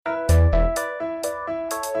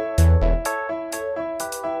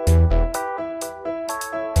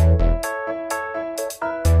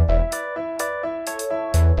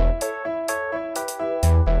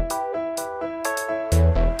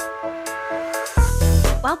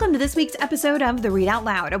Welcome to this week's episode of The Read Out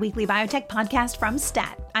Loud, a weekly biotech podcast from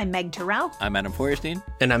STAT. I'm Meg Terrell. I'm Adam Feuerstein.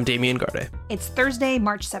 And I'm Damian Garde. It's Thursday,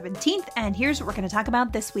 March 17th, and here's what we're going to talk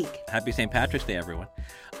about this week. Happy St. Patrick's Day, everyone.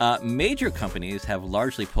 Major companies have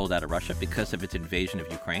largely pulled out of Russia because of its invasion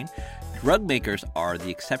of Ukraine. Drug makers are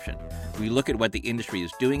the exception. We look at what the industry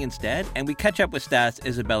is doing instead, and we catch up with STAT's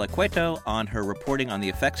Isabella Cueto on her reporting on the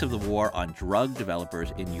effects of the war on drug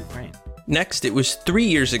developers in Ukraine. Next, it was 3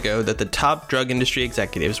 years ago that the top drug industry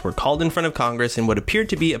executives were called in front of Congress in what appeared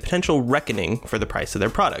to be a potential reckoning for the price of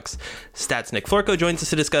their products. STAT's Nick Florko joins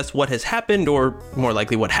us to discuss what has happened, or more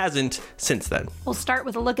likely what hasn't, since then. We'll start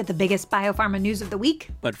with a look at the biggest biopharma news of the week.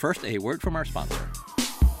 But first, a word from our sponsor.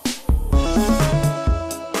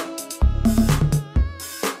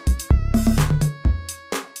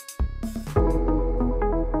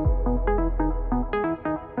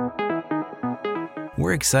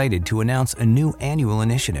 We're excited to announce a new annual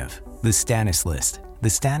initiative, the Status List. The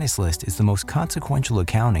Status List is the most consequential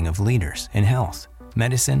accounting of leaders in health,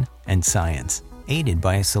 medicine, and science. Aided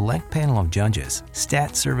by a select panel of judges,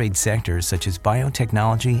 STAT surveyed sectors such as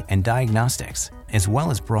biotechnology and diagnostics, as well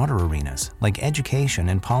as broader arenas like education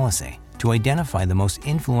and policy, to identify the most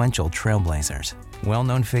influential trailblazers,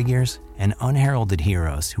 well-known figures, and unheralded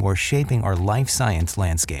heroes who are shaping our life science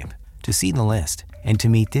landscape. To see the list and to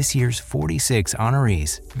meet this year's 46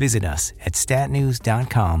 honorees, visit us at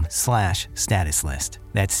statnews.com/statuslist.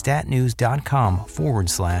 That's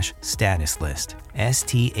statnews.com/statuslist.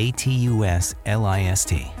 STATUSLIST.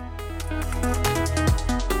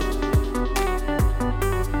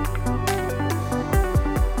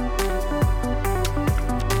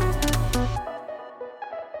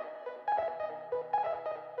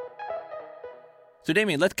 So,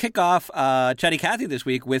 Damian, let's kick off Chatty Cathy this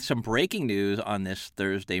week with some breaking news on this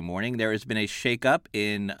Thursday morning. There has been a shakeup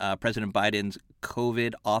in President Biden's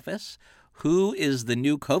COVID office. Who is the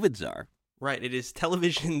new COVID czar? Right, it is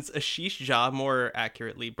television's Ashish Jha, more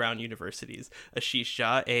accurately Brown University's Ashish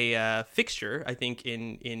Jha, a fixture, I think,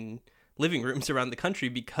 in living rooms around the country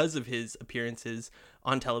because of his appearances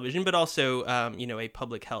on television, but also, a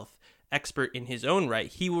public health expert in his own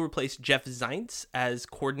right. He will replace Jeff Zients as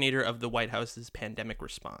coordinator of the White House's pandemic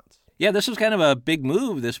response. Yeah, this was kind of a big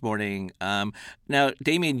move this morning. Now,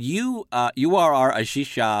 Damian, you are our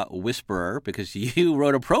Ashish Jha whisperer because you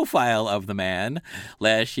wrote a profile of the man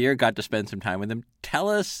last year, got to spend some time with him. Tell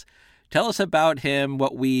us about him,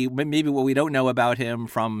 what we don't know about him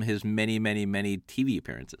from his many, many, many TV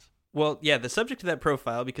appearances. Well, yeah, the subject of that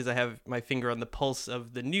profile, because I have my finger on the pulse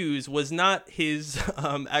of the news, was not his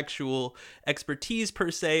actual expertise per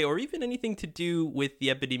se, or even anything to do with the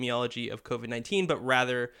epidemiology of COVID-19, but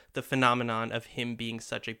rather the phenomenon of him being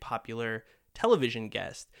such a popular television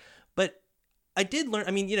guest. But I did learn,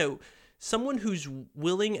 someone who's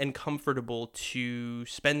willing and comfortable to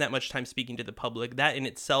spend that much time speaking to the public, that in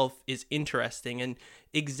itself is interesting. And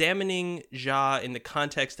examining Jha in the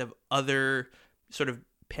context of other sort of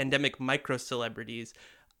pandemic micro-celebrities,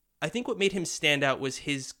 I think what made him stand out was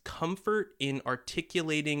his comfort in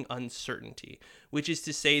articulating uncertainty, which is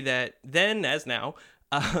to say that then, as now,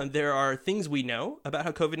 there are things we know about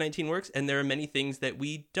how COVID-19 works, and there are many things that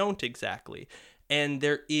we don't exactly. And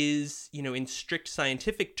there is, in strict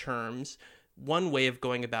scientific terms, one way of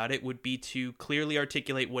going about it would be to clearly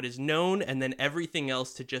articulate what is known and then everything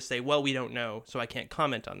else to just say, well, we don't know, so I can't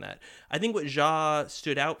comment on that. I think what Jha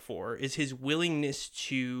stood out for is his willingness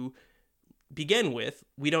to begin with,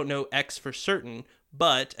 we don't know X for certain,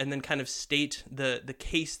 but, and then kind of state the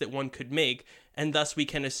case that one could make, and thus we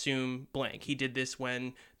can assume blank. He did this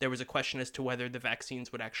when there was a question as to whether the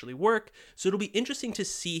vaccines would actually work. So it'll be interesting to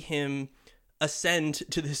see him ascend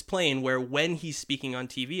to this plane where when he's speaking on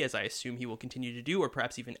TV, as I assume he will continue to do, or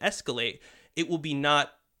perhaps even escalate, it will be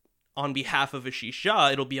not on behalf of Ashish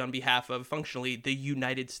Jha, it'll be on behalf of functionally the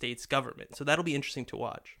United States government. So that'll be interesting to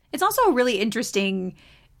watch. It's also a really interesting,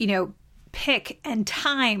 pick and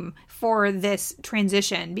time for this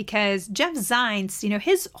transition because Jeff Zients,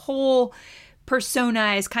 his whole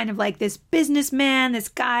persona is kind of like this businessman, this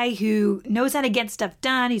guy who knows how to get stuff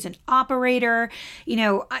done. He's an operator.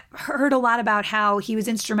 I heard a lot about how he was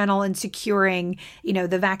instrumental in securing,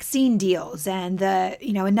 the vaccine deals and the,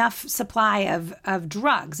 enough supply of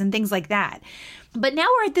drugs and things like that. But now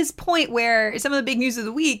we're at this point where some of the big news of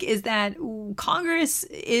the week is that Congress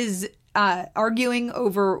is arguing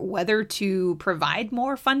over whether to provide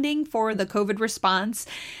more funding for the COVID response.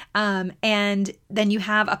 And then you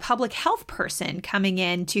have a public health person coming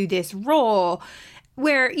into this role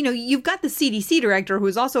where, you've got the CDC director who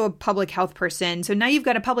is also a public health person. So now you've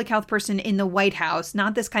got a public health person in the White House,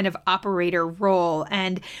 not this kind of operator role.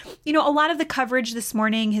 And, a lot of the coverage this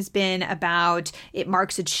morning has been about it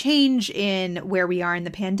marks a change in where we are in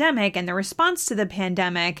the pandemic and the response to the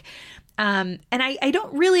pandemic. And I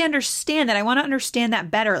don't really understand that. I want to understand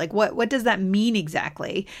that better. Like, what does that mean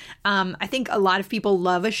exactly? I think a lot of people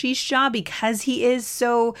love Ashish Jha because he is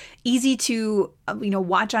so easy to,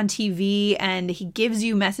 watch on TV, and he gives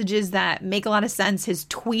you messages that make a lot of sense. His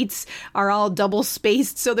tweets are all double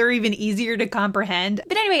spaced, so they're even easier to comprehend.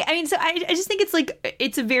 But anyway, so I just think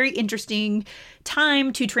it's a very interesting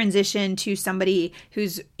time to transition to somebody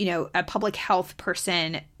who's, a public health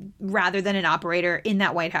person rather than an operator in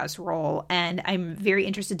that White House role. And I'm very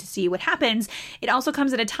interested to see what happens. It also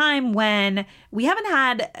comes at a time when we haven't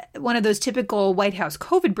had one of those typical White House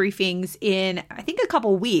COVID briefings in, I think, a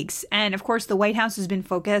couple weeks. And of course, the White House has been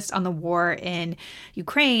focused on the war in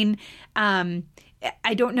Ukraine.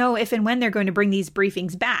 I don't know if and when they're going to bring these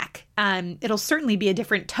briefings back. It'll certainly be a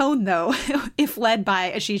different tone, though, if led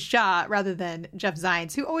by Ashish Jha rather than Jeff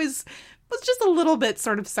Zients, who always was just a little bit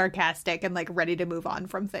sort of sarcastic and ready to move on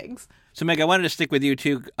from things. So, Meg, I wanted to stick with you,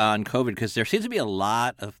 too, on COVID, because there seems to be a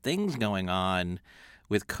lot of things going on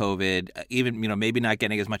with COVID, even, maybe not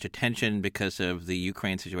getting as much attention because of the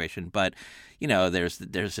Ukraine situation. But, there's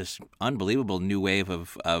this unbelievable new wave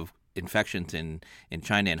of infections in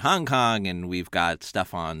China and Hong Kong, and we've got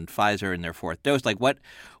stuff on Pfizer and their fourth dose.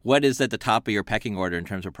 What is at the top of your pecking order in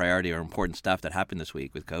terms of priority or important stuff that happened this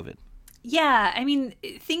week with COVID? Yeah,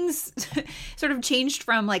 things sort of changed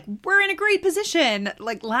from we're in a great position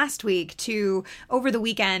last week to over the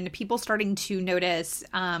weekend, people starting to notice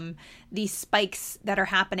these spikes that are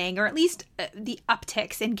happening, or at least the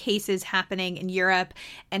upticks in cases happening in Europe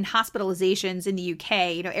and hospitalizations in the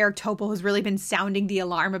UK. Eric Topol has really been sounding the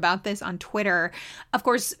alarm about this on Twitter. Of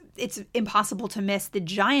course, it's impossible to miss the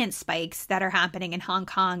giant spikes that are happening in Hong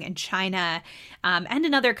Kong and China and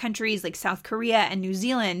in other countries like South Korea and New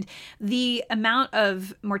Zealand. The amount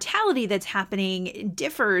of mortality that's happening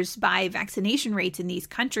differs by vaccination rates in these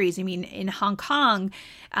countries. In Hong Kong,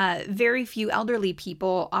 very few elderly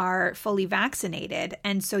people are fully vaccinated,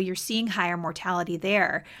 and so you're seeing higher mortality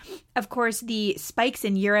there. Of course, the spikes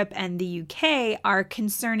in Europe and the UK are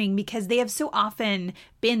concerning because they have so often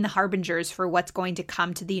been the harbingers for what's going to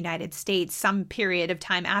come to the United States some period of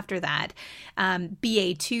time after that.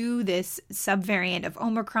 BA2, this subvariant of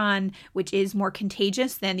Omicron, which is more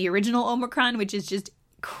contagious than the original Omicron, which is just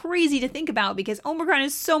crazy to think about because Omicron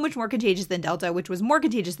is so much more contagious than Delta, which was more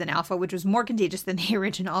contagious than Alpha, which was more contagious than the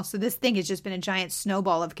original. So this thing has just been a giant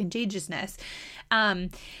snowball of contagiousness.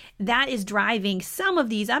 That is driving some of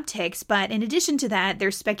these upticks. But in addition to that,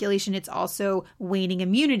 there's speculation it's also waning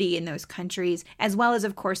immunity in those countries, as well as,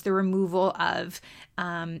 of course, the removal of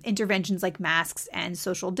interventions like masks and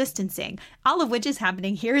social distancing, all of which is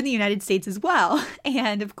happening here in the United States as well.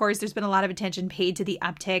 And of course, there's been a lot of attention paid to the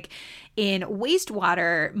uptick in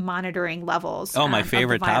wastewater monitoring levels. Oh, my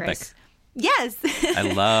favorite topic. Yes.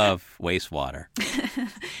 I love wastewater.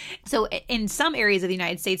 So in some areas of the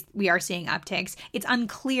United States, we are seeing upticks. It's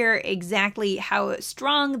unclear exactly how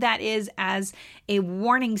strong that is as a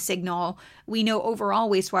warning signal. We know overall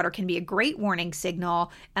wastewater can be a great warning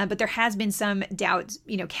signal, but there has been some doubt,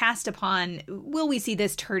 cast upon, will we see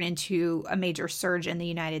this turn into a major surge in the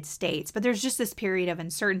United States? But there's just this period of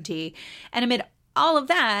uncertainty. And amid all of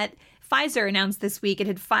that, Pfizer announced this week it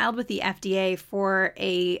had filed with the FDA for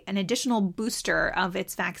an additional booster of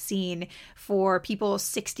its vaccine for people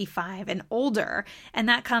 65 and older. And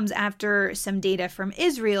that comes after some data from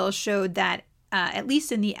Israel showed that at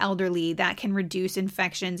least in the elderly, that can reduce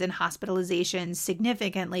infections and hospitalizations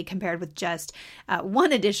significantly compared with just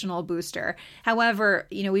one additional booster. However,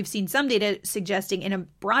 we've seen some data suggesting in a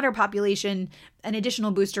broader population, an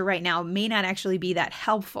additional booster right now may not actually be that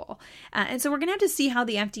helpful. And so we're going to have to see how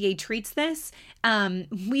the FDA treats this.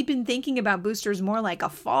 We've been thinking about boosters more like a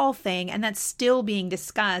fall thing, and that's still being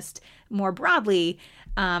discussed more broadly.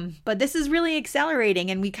 But this is really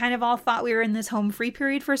accelerating, and we kind of all thought we were in this home free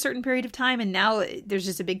period for a certain period of time, and now there's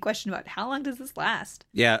just a big question about how long does this last?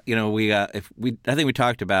 Yeah, I think we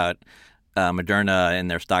talked about Moderna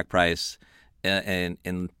and their stock price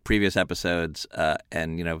in previous episodes,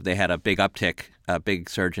 and they had a big uptick, a big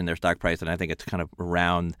surge in their stock price, and I think it's kind of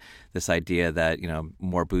around this idea that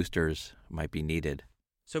more boosters might be needed.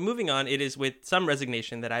 So moving on, it is with some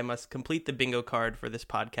resignation that I must complete the bingo card for this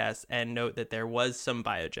podcast and note that there was some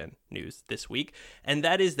Biogen news this week. And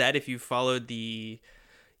that is that if you followed the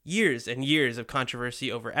years and years of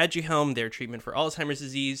controversy over Aduhelm, their treatment for Alzheimer's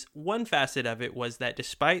disease. One facet of it was that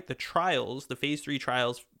despite the trials, the phase 3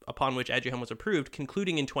 trials upon which Aduhelm was approved,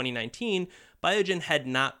 concluding in 2019, Biogen had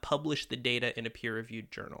not published the data in a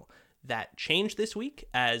peer-reviewed journal. That changed this week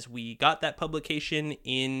as we got that publication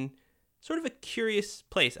in sort of a curious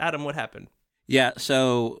place. Adam, what happened? Yeah,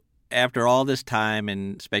 so after all this time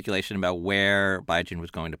and speculation about where Biogen was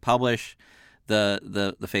going to publish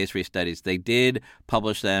the phase 3 studies, they did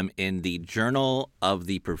publish them in the Journal of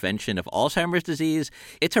the Prevention of Alzheimer's Disease.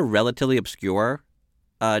 It's a relatively obscure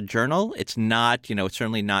journal. It's not, it's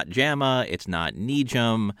certainly not JAMA. It's not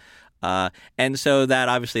NEJM. And so that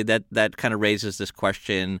obviously that kind of raises this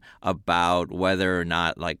question about whether or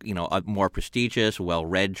not, more prestigious,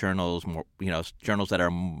 well-read journals, more, journals that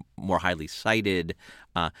are more highly cited,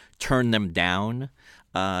 turn them down.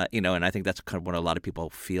 And I think that's kind of what a lot of people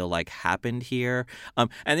feel like happened here.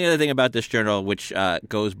 And the other thing about this journal, which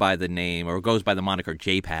goes by the name or goes by the moniker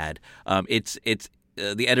JPAD, it's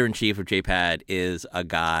the editor-in-chief of JPAD is a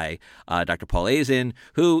guy, Dr. Paul Azin,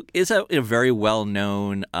 who is a very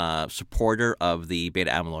well-known supporter of the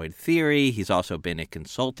beta-amyloid theory. He's also been a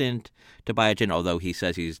consultant to Biogen, although he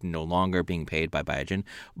says he's no longer being paid by Biogen.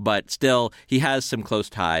 But still, he has some close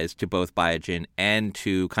ties to both Biogen and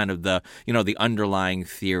to kind of the underlying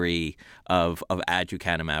theory of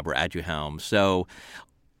aducanumab or Aduhelm. So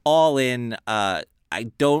all in, I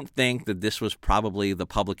don't think that this was probably the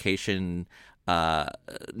publication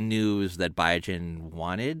news that Biogen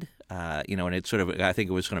wanted, and it sort of, I think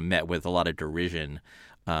it was kind of met with a lot of derision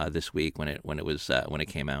this week when it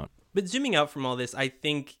came out. But zooming out from all this, I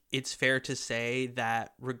think it's fair to say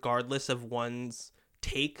that regardless of one's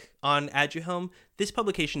take on Aduhelm, this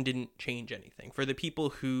publication didn't change anything. For the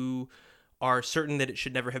people who are certain that it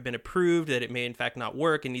should never have been approved, that it may in fact not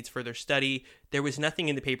work and needs further study, there was nothing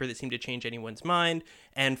in the paper that seemed to change anyone's mind.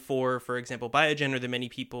 And for example, Biogen or the many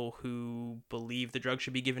people who believe the drug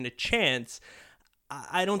should be given a chance,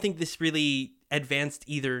 I don't think this really advanced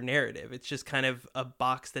either narrative. It's just kind of a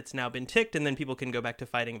box that's now been ticked, and then people can go back to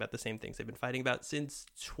fighting about the same things they've been fighting about since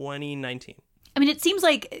 2019. I mean, it seems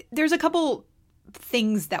like there's a couple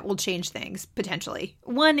things that will change things potentially.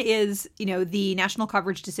 One is, the national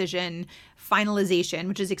coverage decision finalization,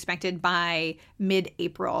 which is expected by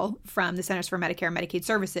mid-April from the Centers for Medicare and Medicaid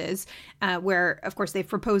Services, where, of course, they've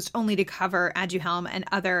proposed only to cover Aduhelm and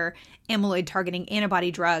other amyloid-targeting antibody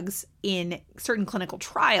drugs in certain clinical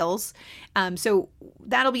trials. So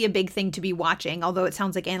that'll be a big thing to be watching, although it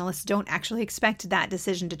sounds like analysts don't actually expect that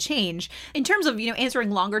decision to change. In terms of, answering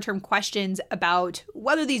longer-term questions about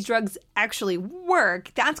whether these drugs actually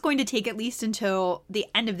work, that's going to take at least until the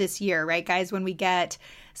end of this year, right, guys, when we get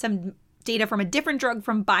some data from a different drug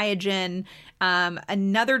from Biogen,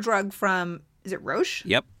 another drug from, is it Roche?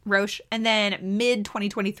 Yep. Roche. And then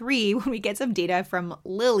mid-2023 when we get some data from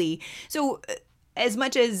Lilly. So as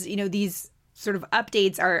much as, these sort of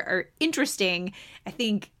updates are interesting, I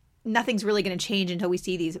think nothing's really going to change until we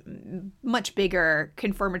see these much bigger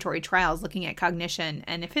confirmatory trials looking at cognition.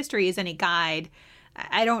 And if history is any guide,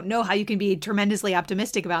 I don't know how you can be tremendously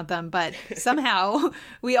optimistic about them, but somehow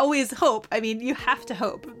we always hope. I mean, you have to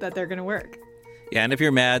hope that they're going to work. Yeah, and if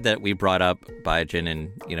you're mad that we brought up Biogen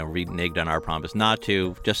and, reneged on our promise not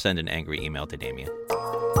to, just send an angry email to Damien.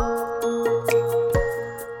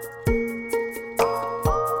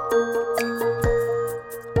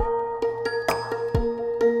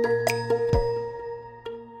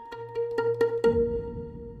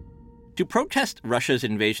 To protest Russia's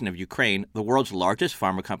invasion of Ukraine, the world's largest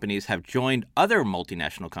pharma companies have joined other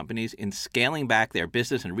multinational companies in scaling back their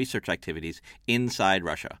business and research activities inside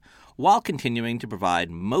Russia, while continuing to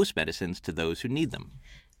provide most medicines to those who need them.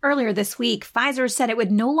 Earlier this week, Pfizer said it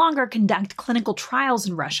would no longer conduct clinical trials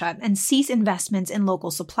in Russia and cease investments in local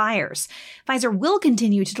suppliers. Pfizer will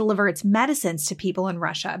continue to deliver its medicines to people in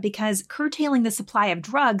Russia because curtailing the supply of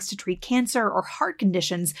drugs to treat cancer or heart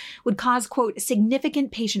conditions would cause, quote,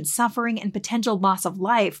 significant patient suffering and potential loss of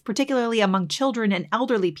life, particularly among children and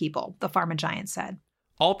elderly people, the pharma giant said.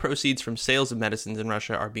 All proceeds from sales of medicines in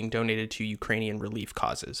Russia are being donated to Ukrainian relief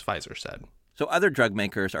causes, Pfizer said. So other drug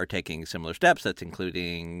makers are taking similar steps. That's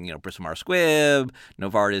including, Bristol Myers Squibb,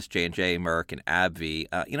 Novartis, J&J, Merck, and AbbVie.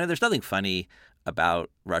 There's nothing funny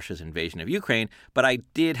about Russia's invasion of Ukraine, but I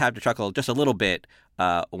did have to chuckle just a little bit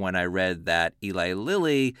when I read that Eli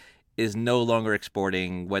Lilly is no longer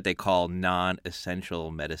exporting what they call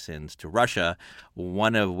non-essential medicines to Russia,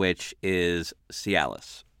 one of which is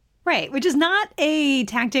Cialis. Right, which is not a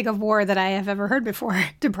tactic of war that I have ever heard before,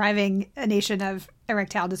 depriving a nation of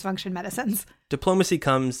erectile dysfunction medicines. Diplomacy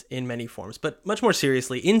comes in many forms, but much more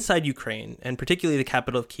seriously, inside Ukraine, and particularly the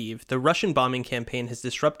capital of Kyiv, the Russian bombing campaign has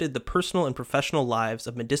disrupted the personal and professional lives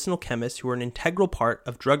of medicinal chemists who are an integral part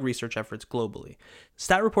of drug research efforts globally.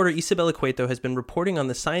 Stat reporter Isabella Cueto has been reporting on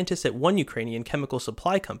the scientists at one Ukrainian chemical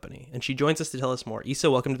supply company, and she joins us to tell us more.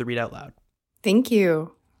 Isa, welcome to the Read Out Loud. Thank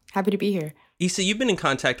you. Happy to be here. Isa, you've been in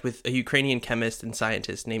contact with a Ukrainian chemist and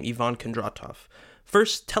scientist named Ivan Kondratov.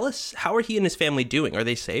 First, tell us, how are he and his family doing? Are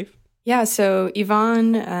they safe? Yeah, so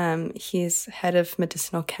Ivan, he's head of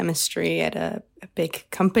medicinal chemistry at a big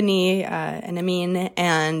company, Enamine,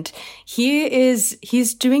 and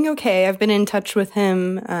he's doing okay. I've been in touch with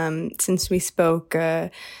him since we spoke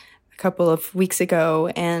a couple of weeks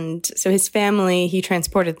ago. And so his family, he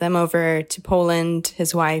transported them over to Poland,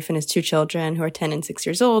 his wife and his two children who are 10 and 6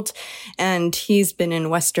 years old. And he's been in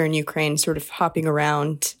Western Ukraine sort of hopping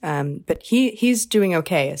around. But he's doing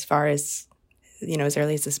okay as far as, as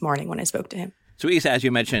early as this morning when I spoke to him. So Isa, as you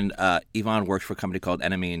mentioned, Ivan works for a company called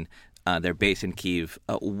Enamine. They're based in Kyiv.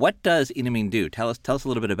 What does Enamine do? Tell us a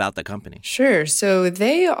little bit about the company. Sure. So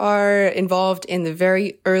they are involved in the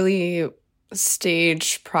very early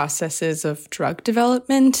stage processes of drug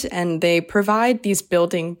development, and they provide these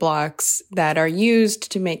building blocks that are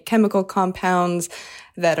used to make chemical compounds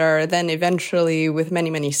that are then eventually, with many,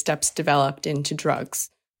 many steps, developed into drugs.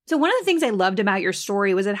 So one of the things I loved about your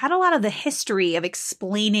story was it had a lot of the history of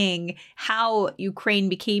explaining how Ukraine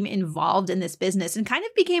became involved in this business and kind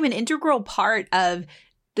of became an integral part of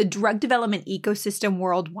the drug development ecosystem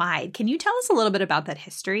worldwide. Can you tell us a little bit about that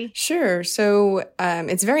history? Sure. So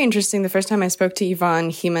it's very interesting. The first time I spoke to Ivan,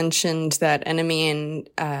 he mentioned that Enamine,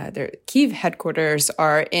 their Kyiv headquarters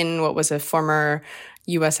are in what was a former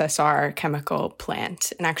USSR chemical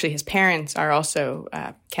plant. And actually his parents are also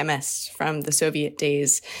chemists from the Soviet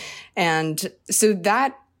days. And so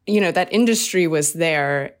that, that industry was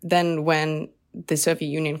there. Then when the Soviet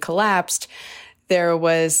Union collapsed, there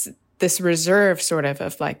was this reserve sort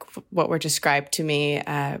of like what were described to me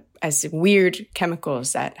as weird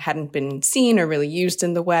chemicals that hadn't been seen or really used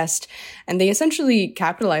in the West. And they essentially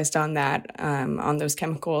capitalized on that, on those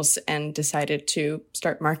chemicals, and decided to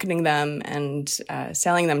start marketing them and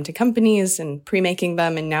selling them to companies and pre-making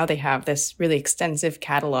them. And now they have this really extensive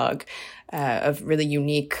catalog of really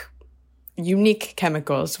unique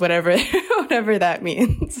chemicals, whatever that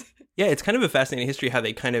means. Yeah, it's kind of a fascinating history how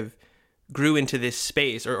they kind of grew into this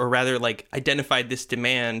space, or rather like identified this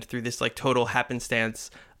demand through this like total happenstance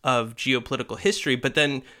of geopolitical history. But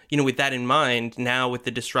then, with that in mind, now with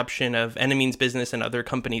the disruption of Enamine's business and other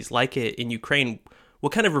companies like it in Ukraine,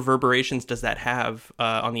 what kind of reverberations does that have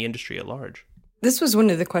on the industry at large? This was one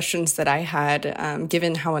of the questions that I had,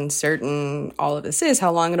 given how uncertain all of this is,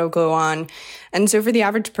 how long it'll go on. And so for the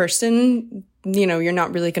average person, you're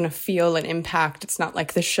not really going to feel an impact. It's not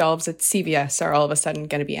like the shelves at CVS are all of a sudden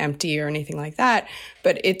going to be empty or anything like that.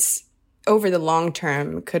 But it's over the long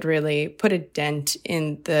term could really put a dent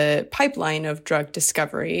in the pipeline of drug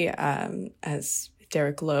discovery, as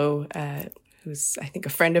Derek Lowe, who's, I think, a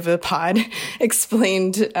friend of the pod,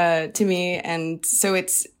 explained to me. And so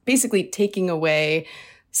it's basically taking away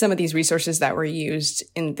some of these resources that were used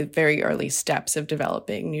in the very early steps of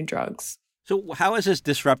developing new drugs. So how has this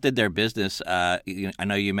disrupted their business? I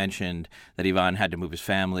know you mentioned that Ivan had to move his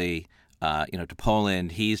family to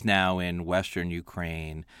Poland. He's now in Western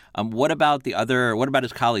Ukraine. What about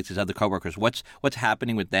his colleagues, his other coworkers? What's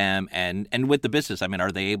happening with them and with the business? I mean,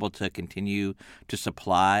 are they able to continue to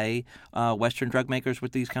supply Western drug makers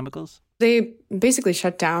with these chemicals? They basically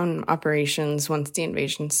shut down operations once the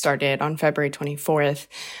invasion started on February 24th.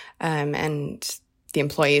 And the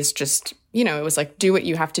employees just, it was like, do what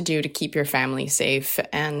you have to do to keep your family safe.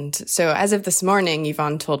 And so as of this morning,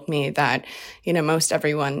 Ivan told me that, most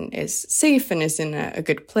everyone is safe and is in a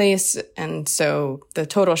good place. And so the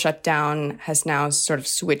total shutdown has now sort of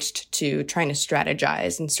switched to trying to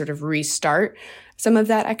strategize and sort of restart some of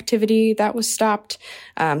that activity that was stopped.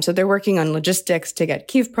 So they're working on logistics to get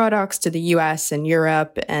Kyiv products to the US and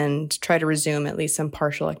Europe and try to resume at least some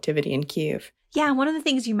partial activity in Kyiv. Yeah, one of the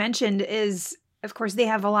things you mentioned is, of course, they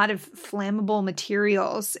have a lot of flammable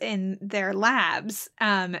materials in their labs.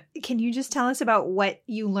 Can you just tell us about what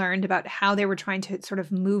you learned about how they were trying to sort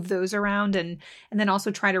of move those around and then also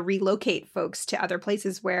try to relocate folks to other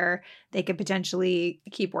places where they could potentially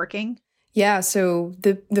keep working? Yeah, so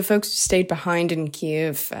the folks who stayed behind in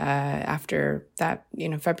Kyiv after that,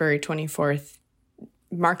 February 24th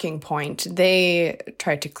marking point, they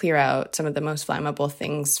tried to clear out some of the most flammable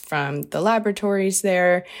things from the laboratories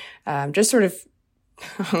there, just sort of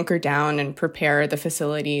hunker down and prepare the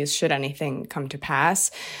facilities should anything come to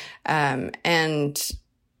pass.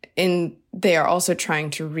 They are also trying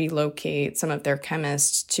to relocate some of their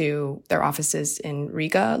chemists to their offices in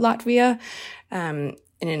Riga, Latvia, in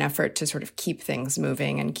an effort to sort of keep things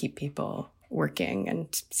moving and keep people working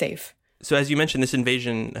and safe. So as you mentioned, this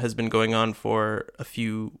invasion has been going on for a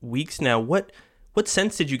few weeks now. What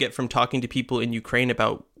sense did you get from talking to people in Ukraine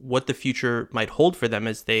about what the future might hold for them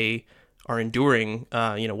as they are enduring,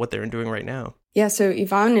 what they're enduring right now? Yeah, so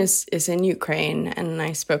Ivan is in Ukraine, and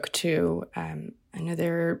I spoke to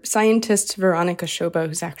another scientist, Veronica Shoba,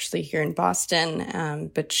 who's actually here in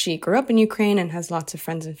Boston, but she grew up in Ukraine and has lots of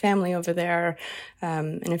friends and family over there,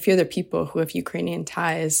 and a few other people who have Ukrainian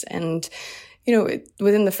ties. And,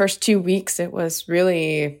 within the first 2 weeks, it was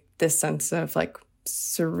really this sense of like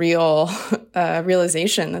surreal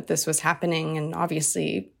realization that this was happening, and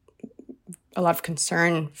obviously a lot of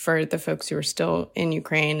concern for the folks who are still in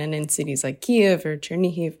Ukraine and in cities like Kyiv or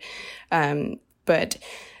Chernihiv. But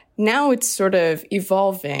now it's sort of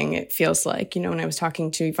evolving, it feels like. When I was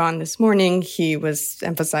talking to Ivan this morning, he was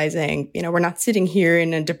emphasizing, we're not sitting here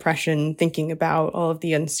in a depression thinking about all of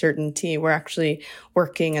the uncertainty. We're actually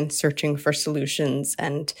working and searching for solutions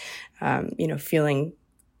and,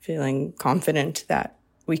 feeling confident that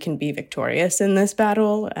we can be victorious in this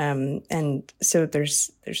battle. And so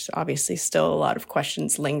there's obviously still a lot of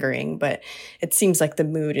questions lingering, but it seems like the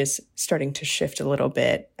mood is starting to shift a little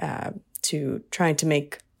bit to trying to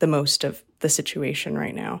make the most of the situation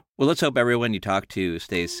right now. Well, let's hope everyone you talk to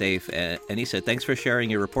stays safe. Anissa, thanks for sharing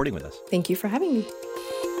your reporting with us. Thank you for having me.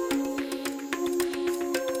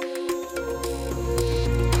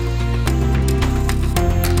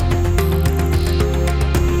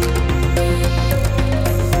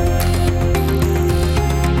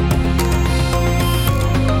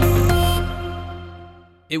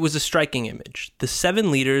 It was a striking image. The 7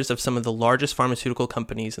 leaders of some of the largest pharmaceutical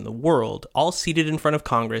companies in the world all seated in front of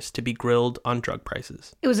Congress to be grilled on drug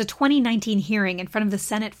prices. It was a 2019 hearing in front of the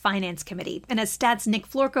Senate Finance Committee, and as Stat's Nick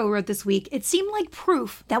Florko wrote this week, it seemed like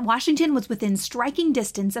proof that Washington was within striking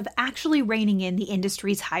distance of actually reining in the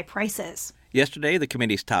industry's high prices. Yesterday, the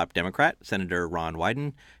committee's top Democrat, Senator Ron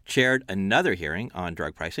Wyden, chaired another hearing on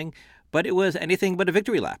drug pricing, but it was anything but a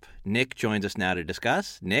victory lap. Nick joins us now to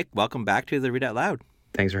discuss. Nick, welcome back to the Read Out Loud.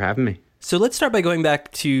 Thanks for having me. So let's start by going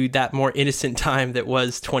back to that more innocent time that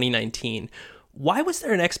was 2019. Why was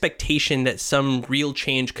there an expectation that some real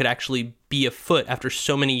change could actually be afoot after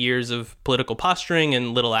so many years of political posturing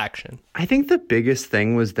and little action? I think the biggest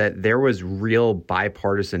thing was that there was real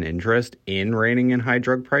bipartisan interest in reining in high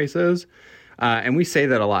drug prices. And we say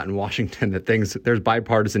that a lot in Washington, that there's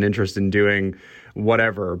bipartisan interest in doing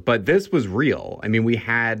whatever. But this was real. I mean, we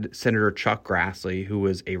had Senator Chuck Grassley, who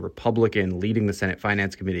was a Republican leading the Senate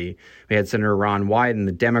Finance Committee. We had Senator Ron Wyden,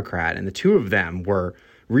 the Democrat, and the two of them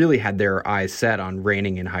really had their eyes set on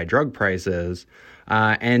reining in high drug prices.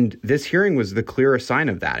 And this hearing was the clearest sign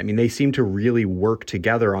of that. I mean, they seemed to really work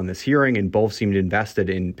together on this hearing, and both seemed invested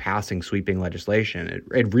in passing sweeping legislation.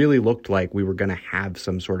 It really looked like we were going to have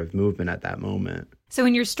some sort of movement at that moment. So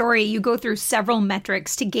in your story, you go through several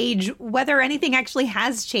metrics to gauge whether anything actually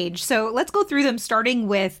has changed. So let's go through them, starting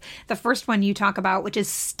with the first one you talk about, which is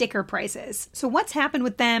sticker prices. So what's happened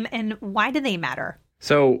with them and why do they matter?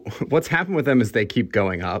 So what's happened with them is they keep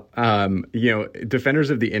going up. Defenders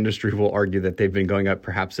of the industry will argue that they've been going up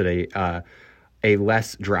perhaps at a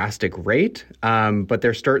less drastic rate, but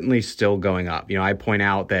they're certainly still going up. I point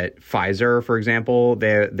out that Pfizer, for example,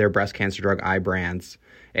 their breast cancer drug Ibrance,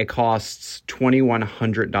 it costs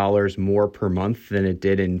 $2,100 more per month than it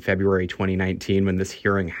did in February 2019 when this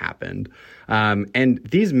hearing happened. And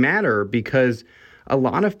these matter because a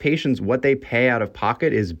lot of patients, what they pay out of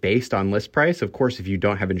pocket is based on list price. Of course, if you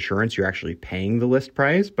don't have insurance, you're actually paying the list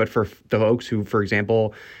price. But for the folks who, for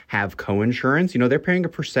example, have co-insurance, they're paying a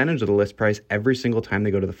percentage of the list price every single time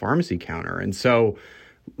they go to the pharmacy counter. And so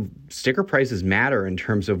sticker prices matter in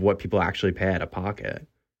terms of what people actually pay out of pocket.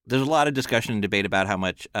 There's a lot of discussion and debate about how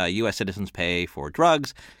much U.S. citizens pay for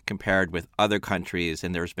drugs compared with other countries,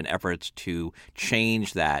 and there's been efforts to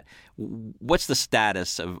change that. What's the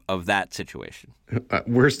status of that situation?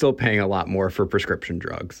 We're still paying a lot more for prescription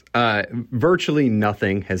drugs. Virtually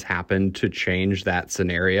nothing has happened to change that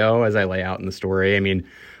scenario, as I lay out in the story. I mean,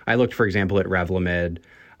 I looked, for example, at Revlimid,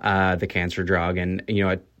 the cancer drug, and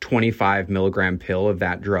a 25 milligram pill of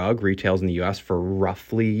that drug retails in the U.S. for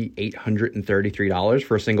roughly $833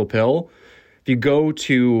 for a single pill. If you go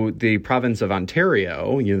to the province of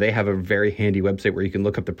Ontario, they have a very handy website where you can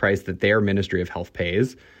look up the price that their Ministry of Health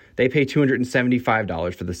pays. They pay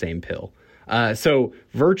 $275 for the same pill. So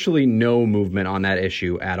virtually no movement on that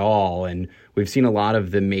issue at all. And we've seen a lot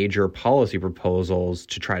of the major policy proposals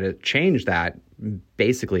to try to change that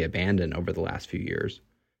basically abandoned over the last few years.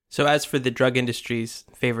 So as for the drug industry's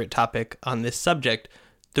favorite topic on this subject,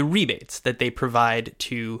 the rebates that they provide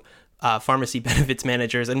to pharmacy benefits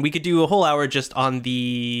managers, and we could do a whole hour just on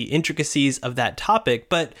the intricacies of that topic,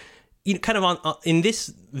 but kind of in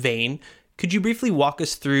this vein, could you briefly walk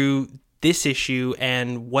us through this issue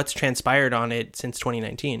and what's transpired on it since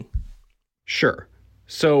 2019? Sure.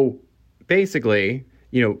 So basically,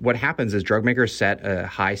 what happens is drug makers set a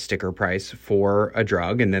high sticker price for a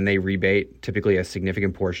drug, and then they rebate typically a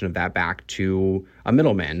significant portion of that back to a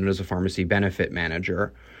middleman known as a pharmacy benefit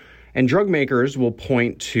manager. And drug makers will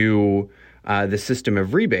point to the system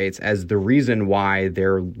of rebates as the reason why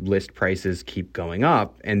their list prices keep going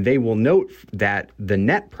up. And they will note that the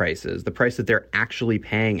net prices, the price that they're actually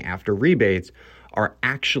paying after rebates, are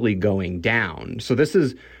actually going down. So this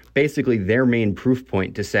is basically their main proof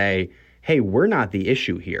point to say, hey, we're not the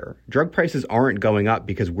issue here. Drug prices aren't going up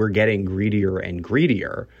because we're getting greedier and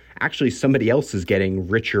greedier. Actually, somebody else is getting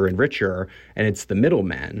richer and richer, and it's the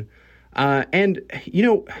middlemen.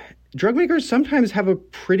 Drug makers sometimes have a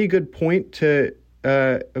pretty good point here.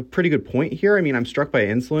 I mean, I'm struck by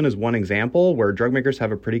insulin as one example where drug makers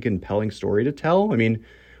have a pretty compelling story to tell. I mean,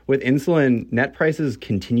 with insulin, net prices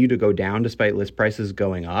continue to go down despite list prices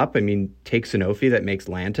going up. I mean, take Sanofi that makes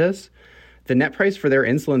Lantus. The net price for their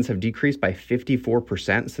insulins have decreased by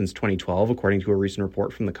 54% since 2012, according to a recent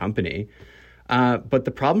report from the company. But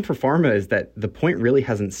the problem for pharma is that the point really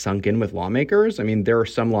hasn't sunk in with lawmakers. I mean, there are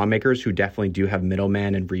some lawmakers who definitely do have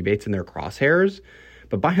middlemen and rebates in their crosshairs.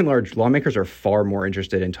 But by and large, lawmakers are far more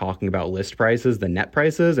interested in talking about list prices than net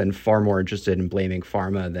prices, and far more interested in blaming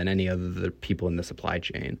pharma than any other people in the supply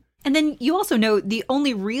chain. And then you also note the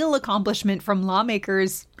only real accomplishment from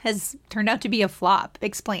lawmakers has turned out to be a flop.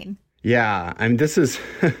 Explain. Yeah, I mean, this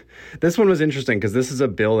one was interesting because this is a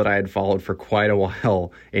bill that I had followed for quite a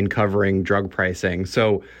while in covering drug pricing.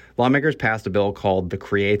 So lawmakers passed a bill called the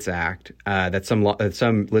CREATES Act that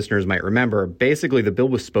some listeners might remember. Basically, the bill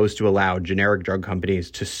was supposed to allow generic drug companies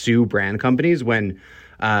to sue brand companies when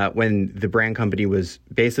the brand company was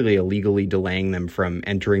basically illegally delaying them from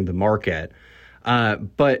entering the market.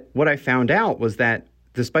 But what I found out was that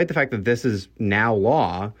despite the fact that this is now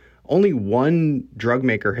law, only one drug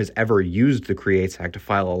maker has ever used the CREATES Act to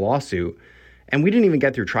file a lawsuit, and we didn't even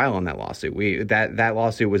get through trial on that lawsuit. That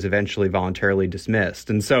lawsuit was eventually voluntarily dismissed.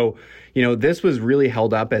 And so, this was really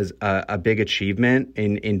held up as a big achievement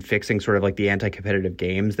in fixing sort of like the anti-competitive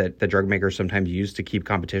games that the drug makers sometimes use to keep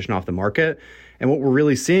competition off the market. And what we're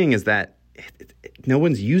really seeing is that no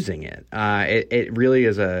one's using it. It really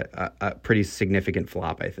is a pretty significant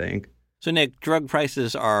flop, I think. So, Nick, drug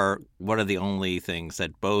prices are one of the only things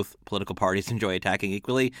that both political parties enjoy attacking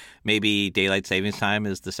equally. Maybe daylight savings time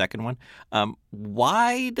is the second one.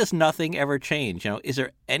 Why does nothing ever change? Is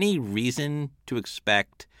there any reason to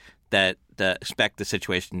expect the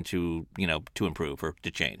situation to improve or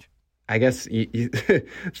to change? I guess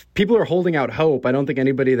people are holding out hope. I don't think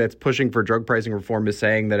anybody that's pushing for drug pricing reform is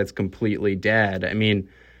saying that it's completely dead. I mean,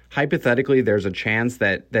 hypothetically, there's a chance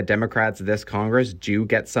that Democrats this Congress do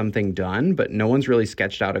get something done, but no one's really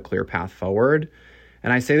sketched out a clear path forward.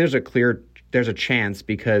 And I say there's a chance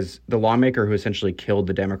because the lawmaker who essentially killed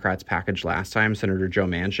the Democrats' package last time, Senator Joe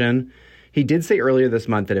Manchin, he did say earlier this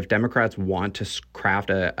month that if Democrats want to craft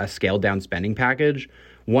a scaled-down spending package,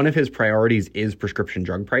 one of his priorities is prescription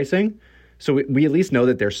drug pricing. So we at least know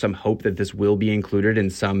that there's some hope that this will be included in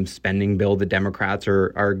some spending bill the Democrats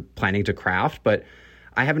are planning to craft, but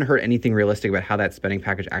I haven't heard anything realistic about how that spending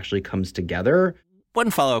package actually comes together.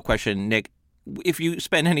 One follow-up question, Nick. If you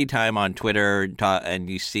spend any time on Twitter and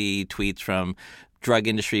you see tweets from drug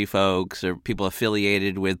industry folks or people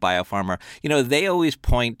affiliated with biopharma, they always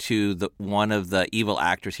point to one of the evil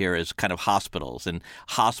actors here as kind of hospitals and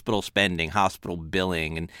hospital spending, hospital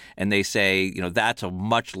billing. And they say, that's a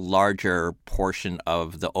much larger portion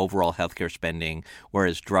of the overall healthcare spending,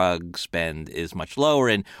 whereas drug spend is much lower.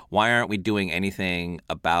 And why aren't we doing anything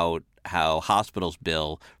about how hospitals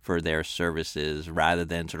bill for their services rather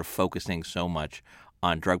than sort of focusing so much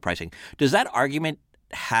on drug pricing? Does that argument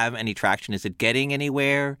have any traction? Is it getting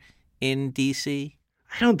anywhere in D.C.?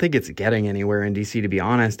 I don't think it's getting anywhere in D.C., to be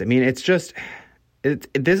honest. I mean, it's just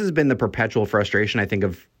this has been the perpetual frustration, I think,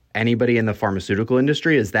 of anybody in the pharmaceutical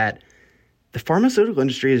industry, is that the pharmaceutical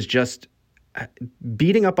industry is just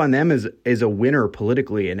beating up on them is a winner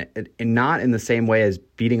politically, and not in the same way as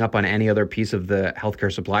beating up on any other piece of the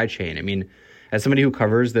healthcare supply chain. I mean, as somebody who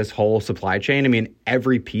covers this whole supply chain, I mean,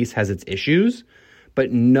 every piece has its issues,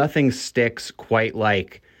 but nothing sticks quite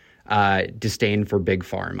like disdain for big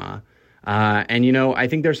pharma. And, I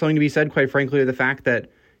think there's something to be said, quite frankly, of the fact that,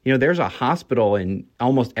 there's a hospital in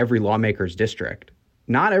almost every lawmaker's district.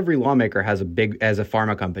 Not every lawmaker has a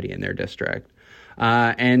pharma company in their district.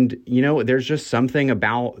 And there's just something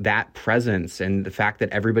about that presence and the fact that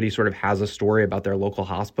everybody sort of has a story about their local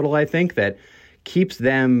hospital, I think, that keeps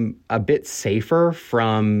them a bit safer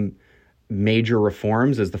from major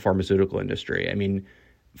reforms as the pharmaceutical industry. I mean,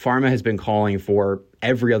 pharma has been calling for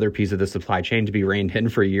every other piece of the supply chain to be reined in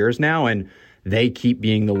for years now, and they keep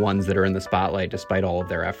being the ones that are in the spotlight despite all of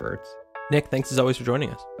their efforts. Nick, thanks as always for joining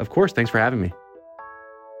us. Of course. Thanks for having me.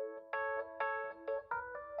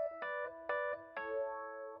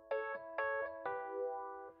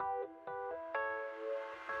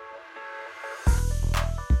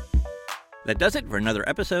 That does it for another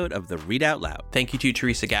episode of the Read Out Loud. Thank you to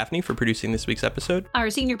Teresa Gaffney for producing this week's episode. Our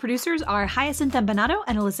senior producers are Hyacinth Empanato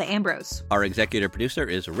and Alyssa Ambrose. Our executive producer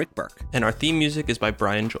is Rick Burke. And our theme music is by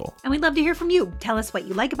Brian Joel. And we'd love to hear from you. Tell us what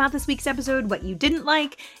you like about this week's episode, what you didn't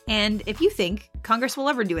like, and if you think Congress will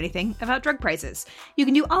ever do anything about drug prices. You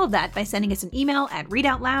can do all of that by sending us an email at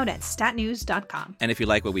readoutloud@statnews.com. And if you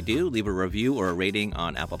like what we do, leave a review or a rating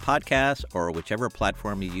on Apple Podcasts or whichever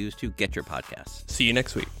platform you use to get your podcasts. See you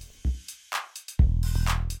next week.